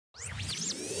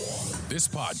This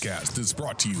podcast is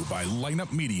brought to you by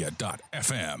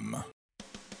lineupmedia.fm.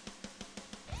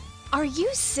 Are you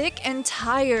sick and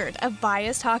tired of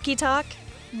biased hockey talk?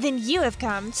 Then you have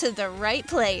come to the right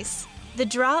place. The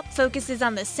Drop focuses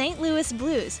on the St. Louis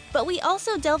Blues, but we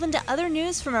also delve into other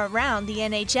news from around the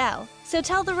NHL. So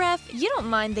tell the ref you don't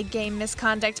mind the game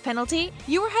misconduct penalty.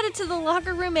 You were headed to the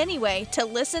locker room anyway to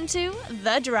listen to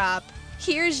The Drop.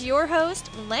 Here's your host,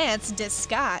 Lance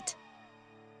Descott.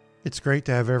 It's great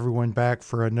to have everyone back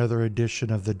for another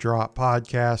edition of the Drop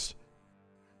podcast.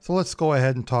 So let's go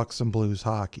ahead and talk some Blues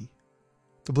hockey.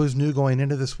 The Blues knew going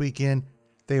into this weekend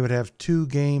they would have two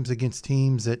games against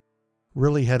teams that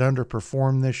really had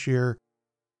underperformed this year.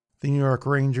 The New York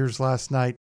Rangers last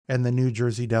night and the New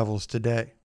Jersey Devils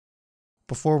today.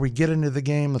 Before we get into the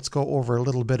game, let's go over a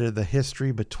little bit of the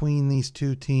history between these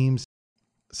two teams.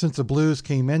 Since the Blues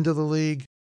came into the league,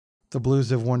 the Blues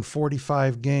have won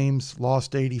 45 games,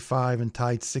 lost 85, and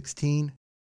tied 16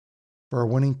 for a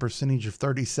winning percentage of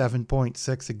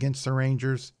 37.6 against the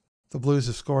Rangers. The Blues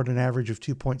have scored an average of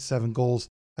 2.7 goals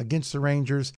against the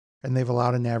Rangers, and they've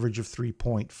allowed an average of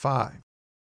 3.5.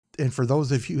 And for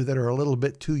those of you that are a little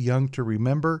bit too young to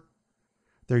remember,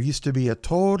 there used to be a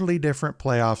totally different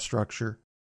playoff structure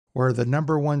where the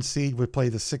number one seed would play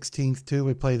the 16th, two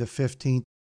would play the 15th,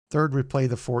 third would play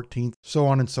the 14th, so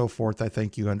on and so forth. I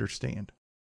think you understand.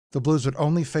 The Blues would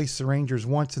only face the Rangers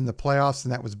once in the playoffs,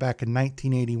 and that was back in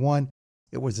 1981.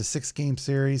 It was a 6-game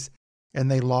series, and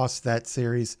they lost that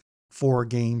series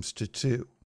 4-2.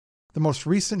 The most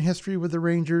recent history with the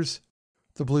Rangers,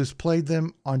 the Blues played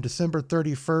them on December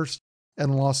 31st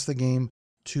and lost the game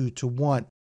 2-1.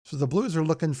 So the Blues are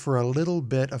looking for a little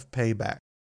bit of payback.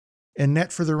 In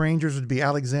net for the Rangers would be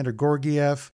Alexander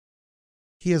Georgiev.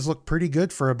 He has looked pretty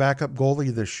good for a backup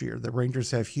goalie this year. The Rangers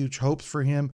have huge hopes for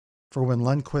him for when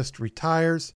Lundqvist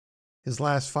retires. His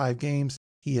last 5 games,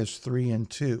 he is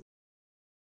 3-2.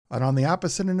 And on the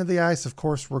opposite end of the ice, of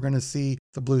course, we're going to see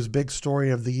the Blues' big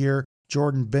story of the year,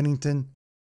 Jordan Binnington.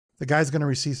 The guy's going to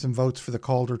receive some votes for the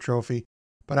Calder Trophy,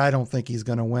 but I don't think he's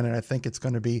going to win it. I think it's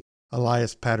going to be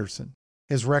Elias Pettersson.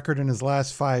 His record in his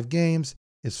last 5 games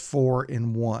is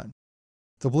 4-1.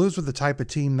 The Blues were the type of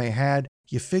team they had.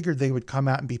 You figured they would come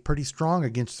out and be pretty strong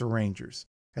against the Rangers,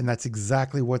 and that's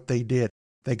exactly what they did.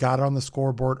 They got on the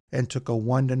scoreboard and took a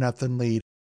 1-0 lead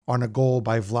on a goal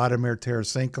by Vladimir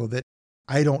Tarasenko that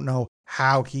I don't know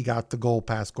how he got the goal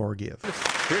past Georgiev.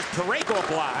 Here's Parayko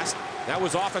blast. That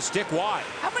was off a stick wide.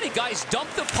 How many guys dump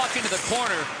the puck into the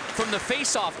corner from the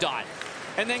face-off dot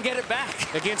and then get it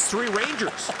back? Against 3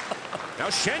 Rangers. Now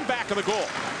Shen back of the goal.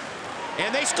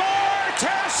 And they score!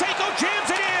 Tarasenko jams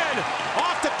it in!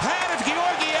 Off the pad of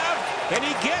Georgiev, and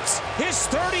he gets his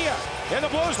 30th. And the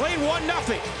Blues lead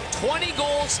 1-0. 20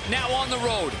 goals now on the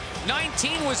road.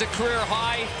 19 was a career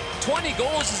high. 20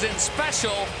 goals is in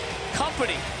special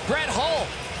company. Brett Hull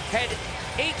had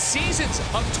 8 seasons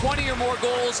of 20 or more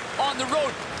goals on the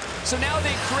road. So now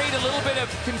they create a little bit of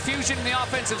confusion in the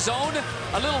offensive zone.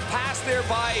 A little pass there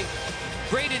by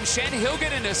Braden Shen. He'll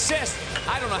get an assist.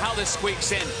 I don't know how this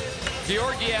squeaks in.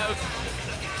 Georgiev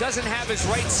doesn't have his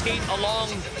right skate along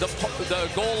the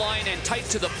goal line and tight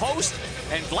to the post.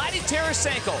 And Vladimir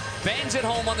Tarasenko bangs it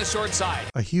home on the short side.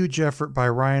 A huge effort by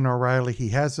Ryan O'Reilly. He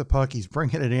has the puck. He's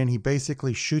bringing it in. He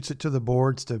basically shoots it to the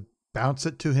boards to bounce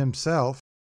it to himself.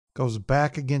 Goes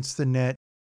back against the net.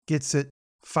 Gets it.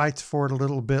 Fights for it a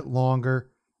little bit longer.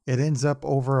 It ends up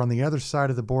over on the other side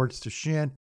of the boards to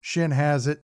Shen. Shen has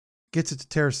it. Gets it to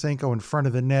Tarasenko in front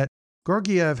of the net.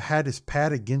 Georgiev had his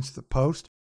pad against the post,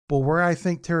 but where I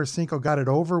think Tarasenko got it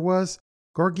over was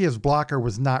Georgiev's blocker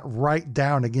was not right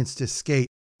down against his skate,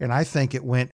 and I think it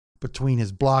went between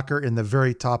his blocker and the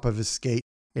very top of his skate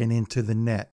and into the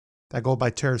net. That goal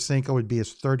by Tarasenko would be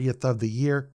his 30th of the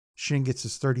year. Shen gets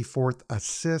his 34th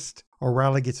assist.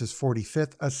 O'Reilly gets his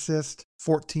 45th assist.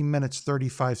 14 minutes,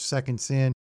 35 seconds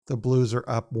in, the Blues are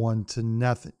up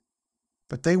 1-0.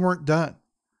 But they weren't done.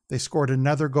 They scored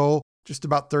another goal just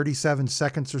about 37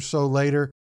 seconds or so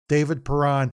later. David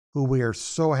Perron, who we are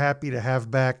so happy to have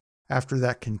back after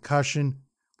that concussion.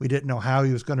 We didn't know how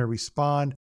he was going to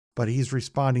respond, but he's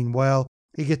responding well.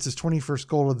 He gets his 21st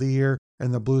goal of the year,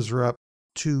 and the Blues are up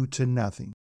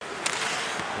 2-0.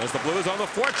 As the Blues on the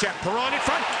forecheck, Perron in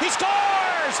front. He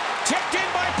scores! Tipped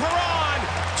in by Perron.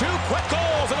 2 quick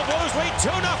goals, and the Blues lead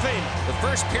 2-0. The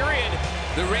first period,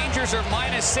 the Rangers are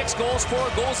minus 6 goals, 4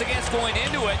 goals against going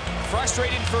into it.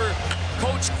 Frustrating for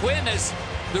Coach Quinn as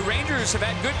the Rangers have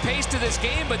had good pace to this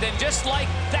game, but then just like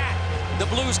that, The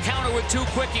Blues counter with 2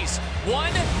 quickies. One,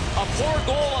 a poor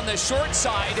goal on the short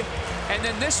side. And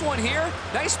then this one here,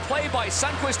 nice play by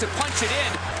Sundqvist to punch it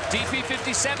in.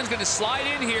 DP57 is going to slide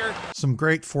in here. Some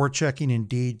great forechecking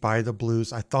indeed by the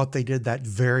Blues. I thought they did that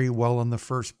very well in the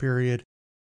first period.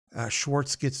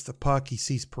 Schwartz gets the puck. He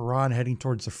sees Perron heading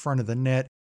towards the front of the net.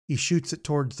 He shoots it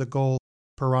towards the goal.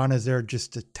 Perron is there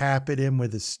just to tap it in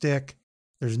with his stick.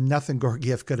 There's nothing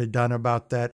Georgiev could have done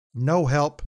about that. No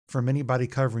help from anybody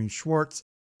covering Schwartz,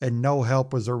 and no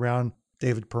help was around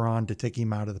David Perron to take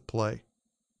him out of the play.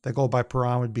 That goal by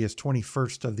Perron would be his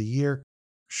 21st of the year.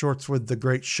 Schwartz with the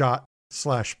great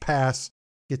shot/pass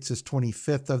gets his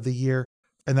 25th of the year,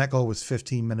 and that goal was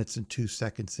 15 minutes and 2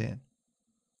 seconds in.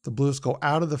 The Blues go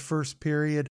out of the first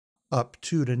period up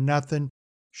 2-0.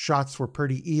 Shots were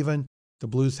pretty even. The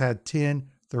Blues had 10.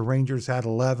 The Rangers had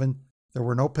 11. There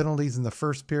were no penalties in the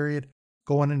first period.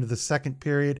 Going into the second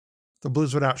period, the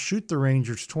Blues would outshoot the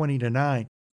Rangers 20-9.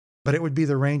 But it would be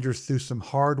the Rangers through some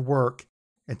hard work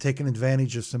and taking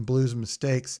advantage of some Blues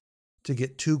mistakes to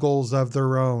get 2 goals of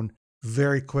their own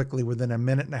very quickly within a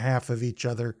minute and a half of each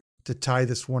other to tie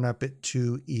this one up at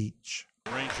 2 each.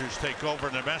 Rangers take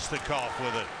over. Nemestikov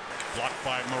with it. Blocked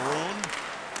by Maroon.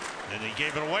 Then he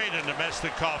gave it away to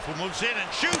Nemestikov, who moves in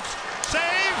and shoots. Save!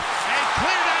 And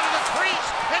cleared out of the crease.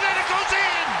 And then it goes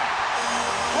in!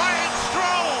 Ryan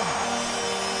Strome!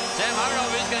 Sam, I don't know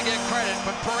if he's going to get credit,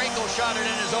 but Parayko shot it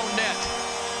in his own net.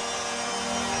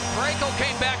 Parayko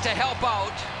came back to help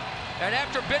out. And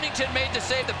after Binnington made the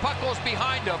save, the puck goes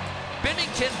behind him.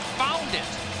 Binnington found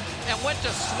it and went to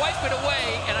swipe it away,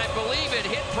 and I believe it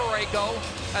hit Parayko.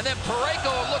 And then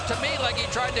Parayko looked to me like he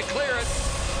tried to clear it.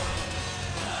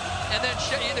 And then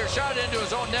either shot it into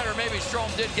his own net or maybe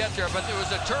Strome did get there. But there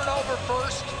was a turnover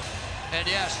first. And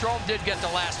yeah, Strome did get the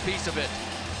last piece of it.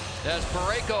 As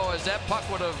Parayko, as that puck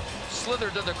would have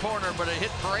slithered to the corner, but it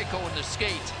hit Parayko in the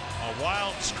skate. A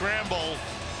wild scramble,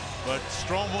 but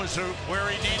Strome was where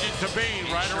he needed to be,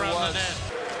 right around the net.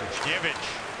 Buchnevich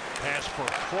pass for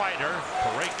Kreider.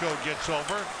 Parayko gets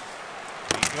over.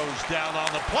 He goes down on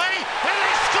the play, and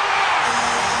they score!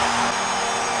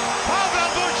 Pavel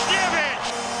Buchnevich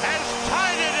has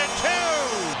tied it at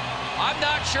 2. I'm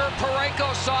not sure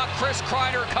Parayko saw Chris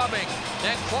Kreider coming.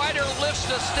 And Kreider lifts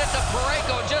the stick of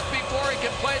Parayko just before he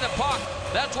can play the puck.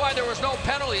 That's why there was no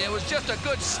penalty. It was just a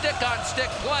good stick-on-stick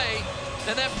play.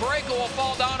 And then Parayko will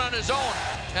fall down on his own.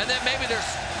 And then maybe their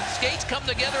skates come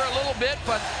together a little bit,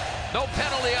 but no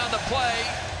penalty on the play.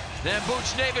 Then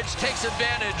Buchnevich takes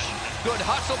advantage. Good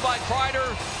hustle by Kreider.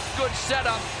 Good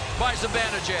setup by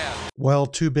Zibanejad. Well,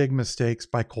 2 big mistakes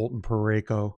by Colton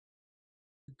Parayko.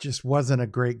 It just wasn't a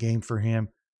great game for him.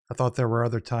 I thought there were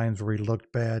other times where he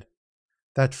looked bad.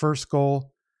 That first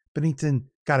goal, Binnington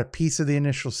got a piece of the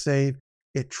initial save.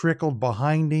 It trickled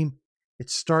behind him.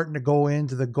 It's starting to go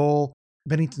into the goal.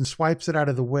 Binnington swipes it out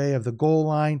of the way of the goal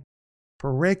line.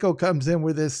 Parayko comes in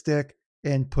with his stick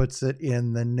and puts it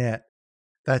in the net.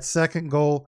 That second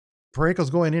goal, Parayko's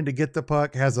going in to get the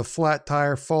puck, has a flat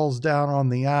tire, falls down on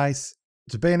the ice.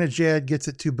 Zibanejad gets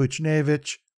it to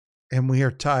Buchnevich, and we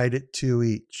are tied at 2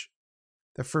 each.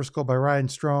 The first goal by Ryan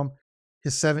Strome,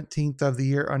 his 17th of the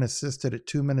year unassisted at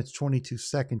 2 minutes 22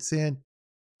 seconds in.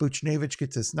 Buchnevich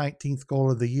gets his 19th goal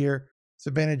of the year.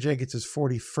 Zibanejad gets his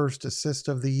 41st assist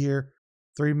of the year,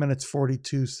 3 minutes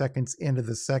 42 seconds into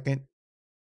the second.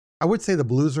 I would say the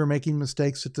Blues are making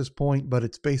mistakes at this point, but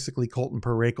it's basically Colton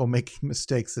Parayko making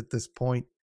mistakes at this point.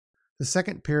 The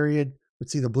second period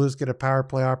would see the Blues get a power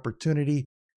play opportunity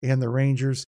and the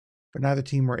Rangers, but neither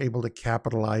team were able to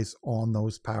capitalize on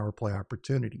those power play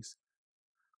opportunities.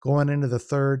 Going into the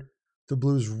third, the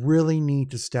Blues really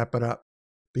need to step it up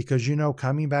because,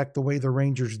 coming back the way the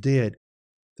Rangers did,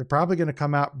 they're probably going to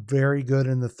come out very good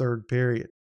in the third period.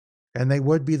 And they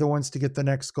would be the ones to get the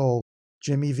next goal.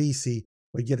 Jimmy Vesey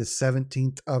would get his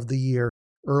 17th of the year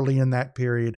early in that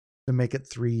period to make it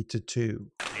 3-2.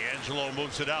 D'Angelo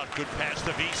moves it out. Good pass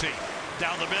to Vesey.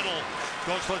 Down the middle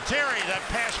goes Lettieri. That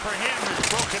pass for him is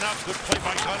broken up. Good play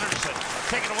by Gunnarsson.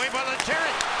 Taken away by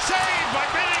Lettieri. Saved by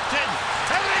Binnington.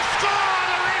 And they score on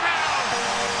the rebound.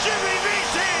 Jimmy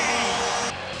Vesey.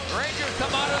 Rangers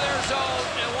come out of their zone,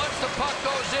 and once the puck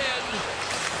goes in,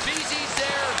 Vesey's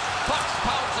there. Puck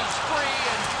bounces free,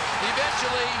 and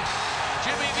eventually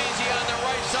Jimmy Vesey on the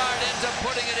right side ends up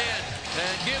putting it in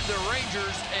and give the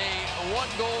Rangers a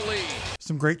 1-goal lead.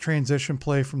 Some great transition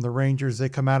play from the Rangers. They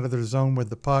come out of their zone with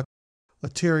the puck.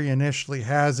 Lettieri initially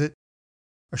has it.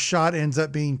 A shot ends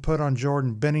up being put on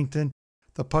Jordan Binnington.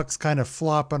 The puck's kind of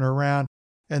flopping around,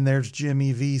 and there's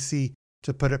Jimmy Vesey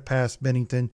to put it past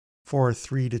Binnington for a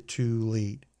 3-2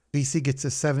 lead. Vesey gets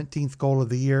his 17th goal of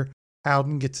the year.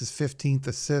 Howden gets his 15th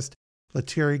assist.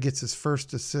 Lettieri gets his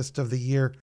first assist of the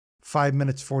year. 5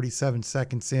 minutes 47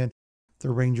 seconds in, the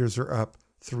Rangers are up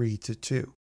 3-2.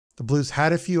 The Blues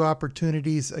had a few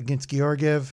opportunities against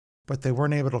Georgiev, but they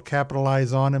weren't able to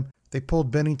capitalize on them. They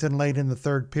pulled Bennington late in the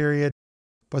third period,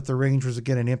 but the Rangers would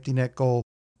get an empty net goal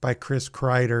by Chris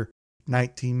Kreider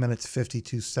 19 minutes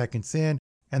 52 seconds in,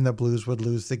 and the Blues would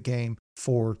lose the game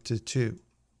 4-2.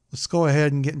 Let's go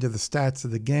ahead and get into the stats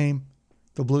of the game.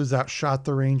 The Blues outshot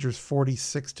the Rangers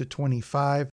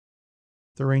 46-25.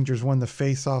 The Rangers won the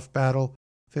face-off battle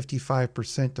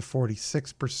 55% to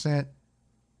 46%.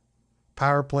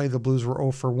 Power play, the Blues were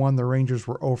 0 for 1. The Rangers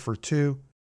were 0 for 2.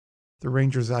 The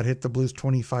Rangers outhit the Blues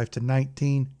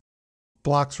 25-19.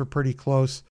 Blocks were pretty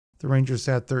close. The Rangers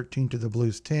had 13 to the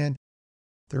Blues 10.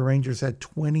 The Rangers had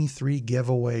 23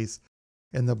 giveaways,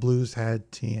 and the Blues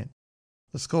had 10.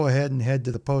 Let's go ahead and head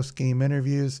to the post-game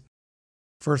interviews.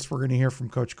 First, we're going to hear from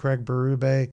Coach Craig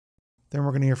Berube. Then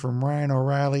we're going to hear from Ryan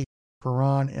O'Reilly,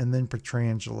 Perron, and then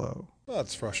Pietrangelo. Well,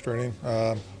 it's frustrating.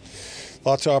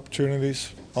 Lots of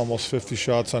opportunities, almost 50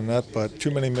 shots on net, but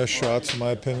too many missed shots in my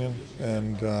opinion.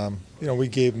 And, we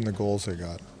gave them the goals they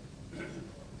got.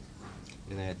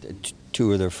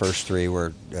 Two of their first three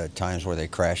were times where they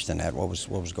crashed the net. What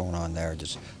was going on there?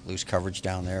 Just loose coverage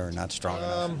down there or not strong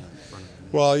enough?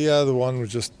 Well, yeah, the one was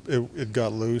just, it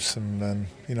got loose, and then,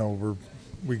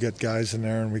 we get guys in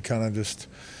there and we kind of just,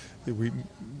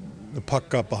 the puck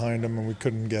got behind them and we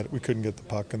couldn't get the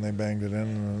puck, and they banged it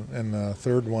in. And the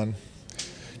third one,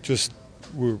 just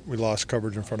we lost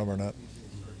coverage in front of our net.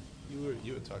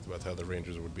 You had talked about how the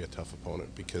Rangers would be a tough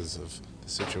opponent because of the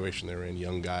situation they were in,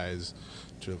 young guys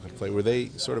to play. Were they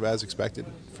sort of as expected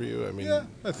for you? I mean, yeah,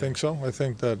 I think so. I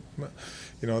think that,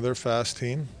 they're a fast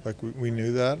team. Like we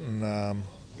knew that, and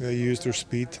they used their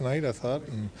speed tonight, I thought.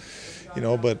 And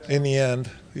but in the end,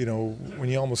 when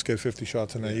you almost get 50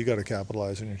 shots in net, you got to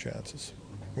capitalize on your chances.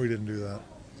 We didn't do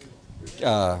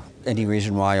that. Any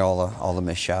reason why all the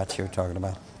missed shots you're talking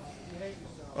about?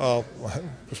 Oh,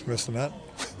 just missed the net.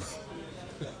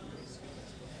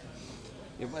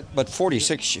 Yeah, but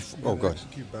 46. Oh, good.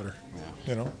 Keep better.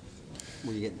 Yeah.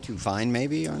 Were you getting too fine,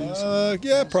 maybe?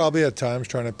 Yeah, probably at times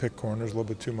trying to pick corners a little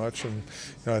bit too much, and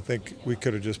I think we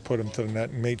could have just put them to the net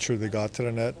and made sure they got to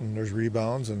the net, and there's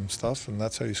rebounds and stuff, and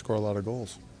that's how you score a lot of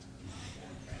goals.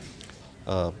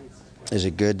 Is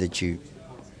it good that you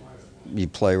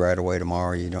play right away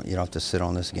tomorrow? You don't have to sit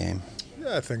on this game.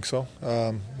 Yeah, I think so.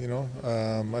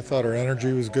 I thought our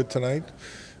energy was good tonight,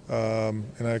 and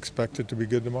I expect it to be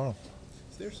good tomorrow.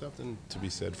 Is there something to be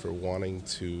said for wanting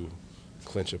to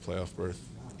clinch a playoff berth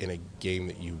in a game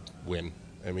that you win?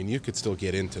 I mean, you could still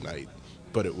get in tonight,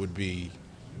 but it would be,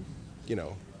 it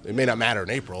may not matter in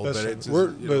April. But it's we're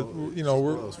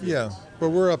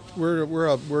up.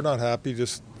 We're not happy.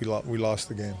 Just we lost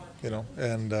the game,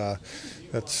 and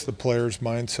that's the players'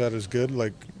 mindset is good.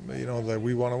 Like that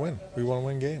we want to win. We want to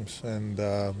win games, and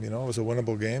it was a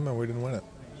winnable game, and we didn't win it.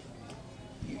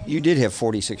 You did have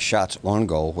 46 shots on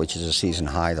goal, which is a season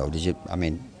high, though. Did you? I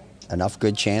mean, enough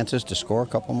good chances to score a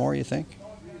couple more, you think?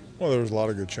 Well, there was a lot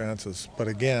of good chances, but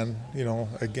again,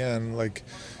 like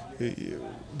the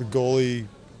goalie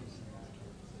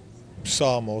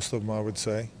saw most of them, I would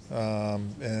say,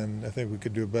 and I think we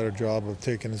could do a better job of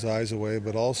taking his eyes away.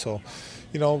 But also,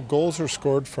 goals are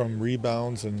scored from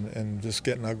rebounds and just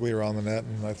getting ugly around the net,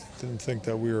 and I didn't think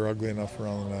that we were ugly enough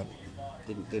around the net.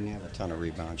 Didn't have a ton of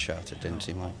rebound shots, it didn't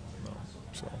seem like. No,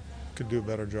 so could do a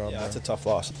better job. Yeah, it's a tough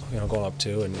loss. Going up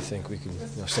 2, and you think we can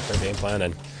stick our game plan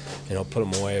and put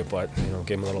them away, but give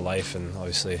them a little life, and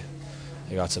obviously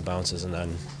they got some bounces, and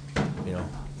then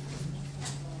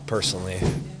personally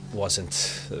it was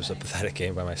a pathetic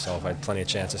game by myself. I had plenty of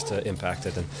chances to impact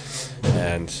it,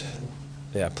 and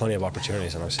yeah, plenty of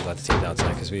opportunities, and obviously let the team down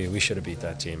tonight because we should have beat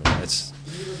that team. It's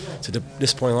a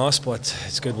disappointing loss, but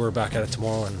it's good we're back at it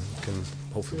tomorrow and can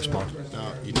hopefully respond.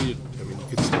 Now, you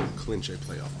could still clinch a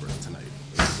playoff berth tonight.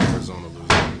 Arizona loses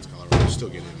against Colorado, you still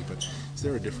get in, but is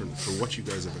there a different, for what you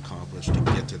guys have accomplished to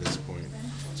get to this point,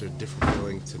 is there a different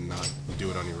feeling to not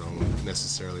do it on your own,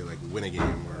 necessarily like win a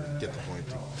game or get the point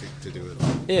to do it?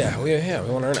 Yeah, we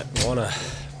want to earn it. We want to,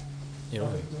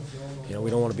 we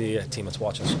don't want to be a team that's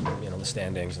watching, the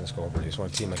standings and the scoreboard. We just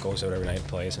want a team that goes out every night and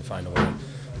plays and find a way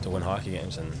to win hockey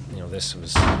games. And this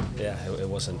was, it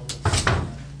wasn't,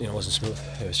 it wasn't smooth.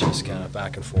 It was just kind of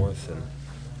back and forth, and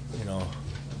a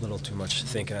little too much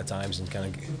thinking at times, and kind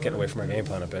of getting away from our game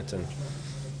plan a bit. And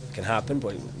it can happen,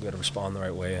 but we got to respond the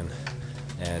right way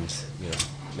and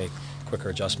make quicker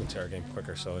adjustments to our game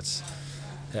quicker. So it's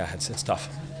tough.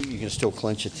 You can still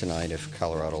clinch it tonight if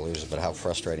Colorado loses, but how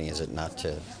frustrating is it not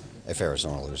to, if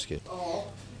Arizona loses?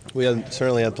 We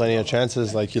certainly had plenty of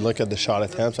chances. Like, you look at the shot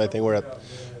attempts, I think we're at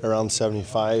around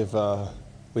 75.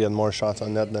 We had more shots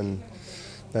on net than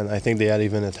I think they had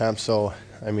even attempts. So,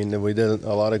 I mean, we did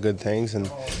a lot of good things, and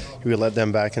we let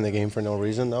them back in the game for no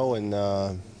reason, though. And,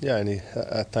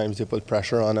 at times they put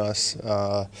pressure on us.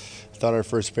 I thought our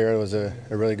first period was a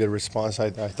really good response.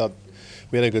 I thought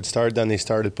we had a good start. Then they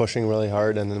started pushing really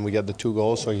hard, and then we got the 2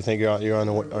 goals. So you think you're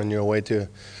on your way to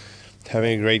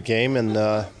having a great game, and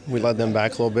we let them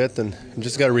back a little bit, and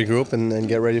just got to regroup and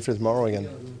get ready for tomorrow again.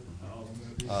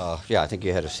 I think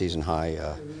you had a season high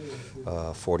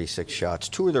 46 shots.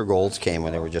 2 of their goals came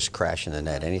when they were just crashing the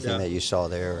net. Anything that you saw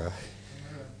there?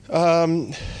 I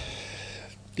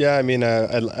mean,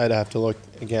 I'd have to look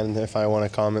again if I want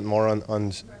to comment more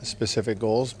on specific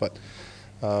goals, but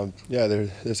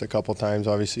there's a couple times,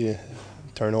 obviously,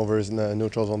 turnovers in the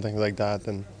neutral zone, things like that,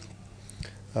 and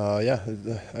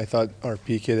I thought our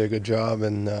PK did a good job,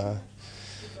 and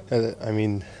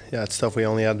it's tough. We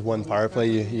only had 1 power play.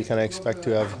 You kind of expect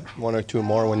to have 1 or 2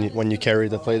 more when you carry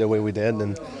the play the way we did,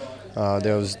 and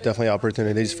there was definitely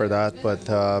opportunities for that. But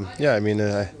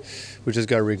we just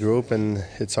got to regroup, and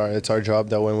it's our job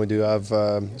that when we do have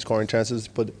scoring chances,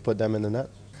 put them in the net.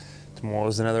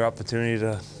 Tomorrow's another opportunity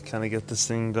to kind of get this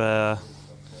thing going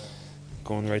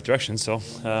in the right direction. So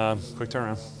quick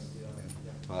turnaround.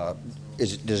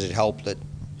 Does it help that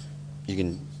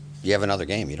you have another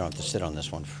game? You don't have to sit on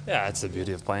this one. Yeah, it's the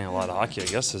beauty of playing a lot of hockey, I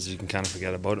guess, is you can kind of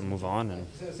forget about it and move on. And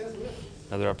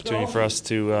another opportunity for us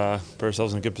to put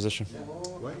ourselves in a good position.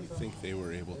 Why do you think they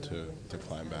were able to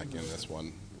climb back in this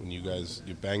one when you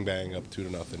bang up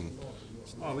 2-0?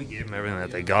 Well, we gave them everything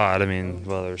that they got. I mean,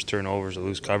 whether it's turnovers or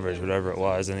loose coverage, whatever it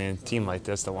was. I mean, a team like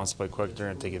this that wants to play quick, they're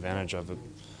going to take advantage of it.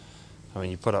 I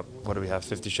mean, you put up, what do we have,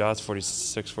 50 shots,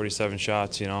 46, 47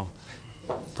 shots, you know.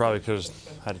 Probably could have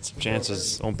had some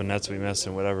chances, open nets we missed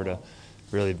and whatever, to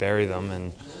really bury them,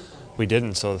 and we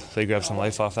didn't, so they grabbed some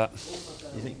life off that.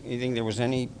 You think there was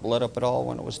any let up at all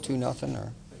when it was 2-0,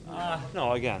 or?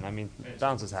 No, again, I mean,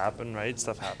 bounces happen, right?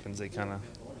 Stuff happens. They kind of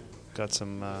got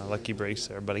some lucky breaks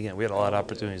there, but again, we had a lot of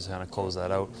opportunities to kind of close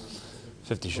that out.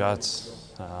 50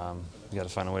 shots, you got to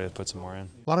find a way to put some more in.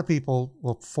 A lot of people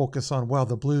will focus on, well,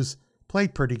 the Blues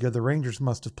played pretty good. The Rangers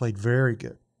must have played very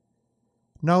good.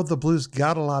 No, the Blues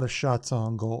got a lot of shots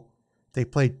on goal. They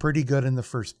played pretty good in the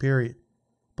first period.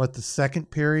 But the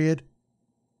second period,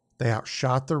 they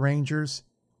outshot the Rangers,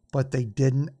 but they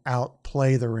didn't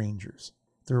outplay the Rangers.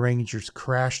 The Rangers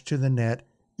crashed to the net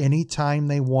anytime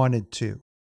they wanted to.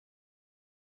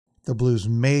 The Blues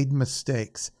made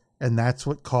mistakes, and that's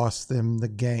what cost them the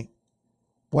game.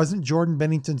 Wasn't Jordan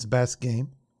Binnington's best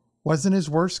game. Wasn't his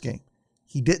worst game.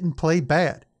 He didn't play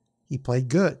bad. He played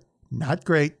good. Not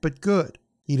great, but good.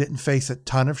 He didn't face a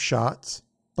ton of shots,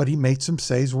 but he made some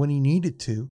saves when he needed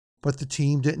to, but the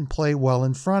team didn't play well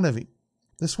in front of him.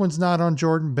 This one's not on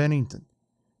Jordan Binnington.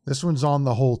 This one's on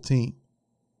the whole team.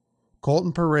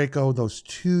 Colton Parayko, those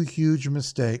 2 huge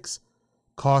mistakes,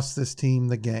 cost this team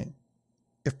the game.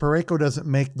 If Parayko doesn't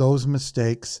make those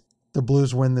mistakes, the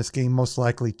Blues win this game most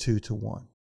likely 2-1.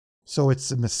 So it's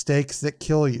the mistakes that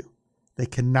kill you. They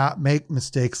cannot make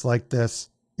mistakes like this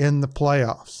in the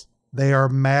playoffs. They are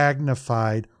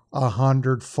magnified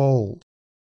 100-fold.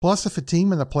 Plus, if a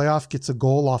team in the playoff gets a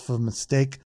goal off of a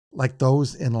mistake like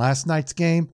those in last night's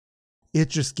game, it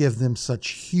just gives them such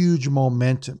huge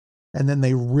momentum. And then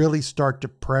they really start to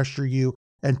pressure you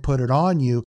and put it on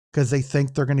you because they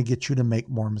think they're going to get you to make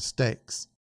more mistakes.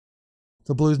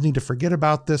 The Blues need to forget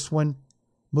about this one,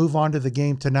 move on to the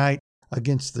game tonight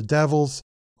against the Devils.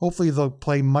 Hopefully they'll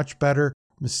play much better,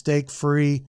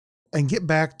 mistake-free, and get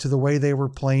back to the way they were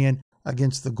playing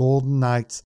against the Golden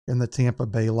Knights and the Tampa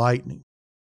Bay Lightning.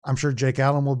 I'm sure Jake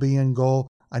Allen will be in goal.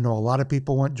 I know a lot of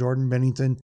people want Jordan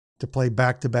Binnington to play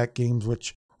back-to-back games,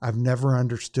 which I've never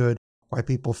understood why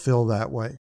people feel that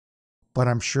way. But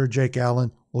I'm sure Jake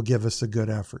Allen will give us a good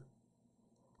effort.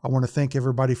 I want to thank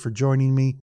everybody for joining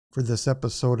me for this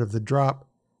episode of The Drop.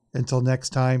 Until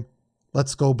next time,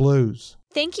 let's go Blues.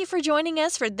 Thank you for joining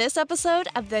us for this episode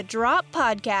of The Drop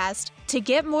Podcast. To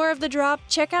get more of The Drop,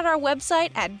 check out our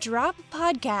website at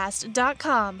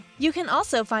droppodcast.com. You can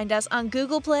also find us on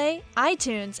Google Play,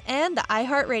 iTunes, and the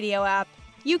iHeartRadio app.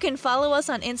 You can follow us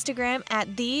on Instagram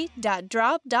at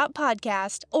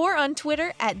the.drop.podcast or on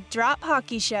Twitter at Drop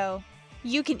Hockey Show.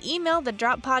 You can email The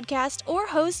Drop Podcast or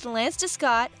host Lance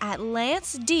DeScott at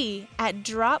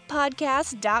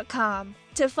lanced@droppodcast.com.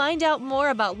 To find out more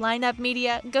about Lineup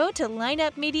Media, go to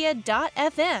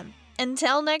lineupmedia.fm.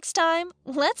 Until next time,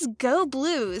 let's go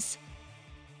Blues!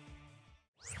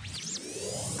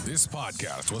 This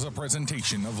podcast was a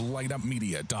presentation of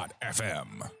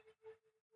lineupmedia.fm.